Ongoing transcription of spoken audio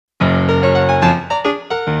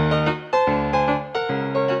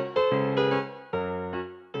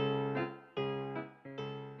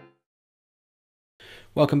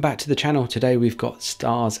Welcome back to the channel. Today we've got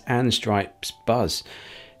Stars and Stripes Buzz.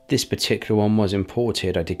 This particular one was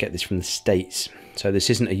imported. I did get this from the States. So this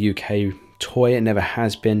isn't a UK toy, it never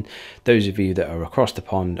has been. Those of you that are across the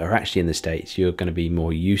pond are actually in the States, you're going to be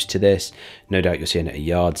more used to this. No doubt you're seeing it at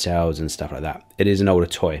yard sales and stuff like that. It is an older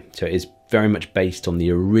toy, so it is very much based on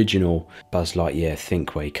the original Buzz Lightyear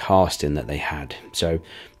Thinkway casting that they had. So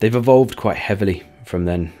they've evolved quite heavily from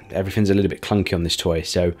then. Everything's a little bit clunky on this toy,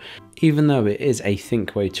 so even though it is a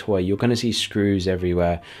Thinkway toy, you're going to see screws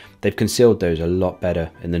everywhere. They've concealed those a lot better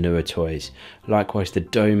in the newer toys. Likewise, the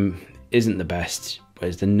dome isn't the best,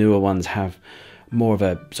 whereas the newer ones have more of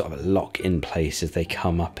a sort of a lock in place as they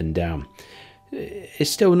come up and down. It's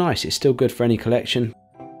still nice, it's still good for any collection.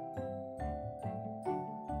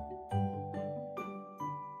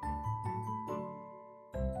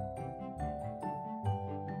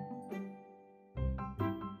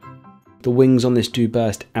 The wings on this do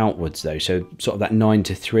burst outwards though, so sort of that 9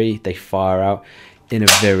 to 3, they fire out in a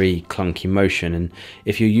very clunky motion, and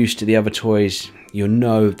if you're used to the other toys, you'll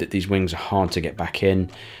know that these wings are hard to get back in.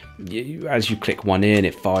 As you click one in,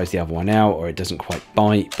 it fires the other one out, or it doesn't quite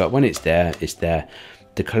bite, but when it's there, it's there.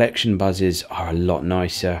 The collection buzzes are a lot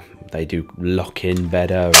nicer, they do lock in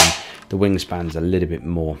better, and the wingspan's a little bit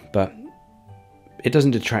more, but it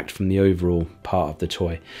doesn't detract from the overall part of the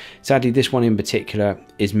toy. Sadly, this one in particular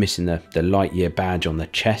is missing the Lightyear badge on the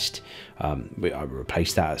chest. I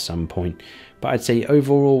replaced that at some point, but I'd say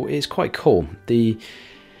overall it's quite cool. The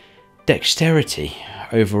dexterity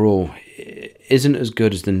overall isn't as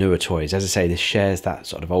good as the newer toys. As I say, this shares that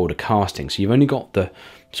sort of older casting, so you've only got the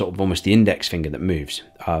sort of almost the index finger that moves,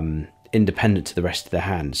 independent to the rest of the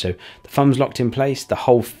hand. So the thumb's locked in place, the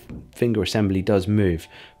whole finger assembly does move,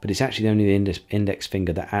 but it's actually only the index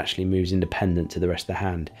finger that actually moves independent to the rest of the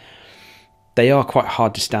hand. They are quite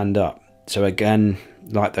hard to stand up, so again,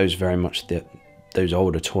 like those very much those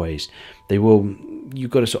older toys, you've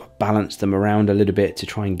got to sort of balance them around a little bit to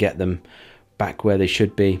try and get them back where they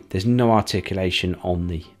should be. There's no articulation on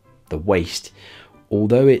the waist,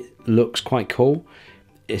 although it looks quite cool.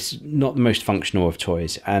 It's not the most functional of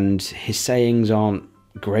toys, and his sayings aren't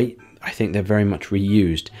great. I think they're very much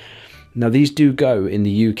reused. Now these do go in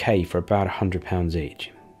the UK for about £100 each,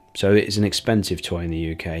 so it's an expensive toy in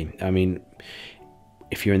the UK. I mean,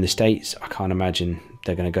 if you're in the States, I can't imagine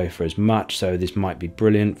they're going to go for as much, so this might be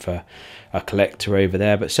brilliant for a collector over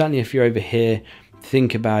there, but certainly if you're over here,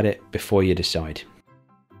 think about it before you decide.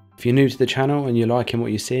 If you're new to the channel and you're liking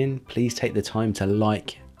what you're seeing, please take the time to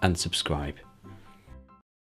like and subscribe.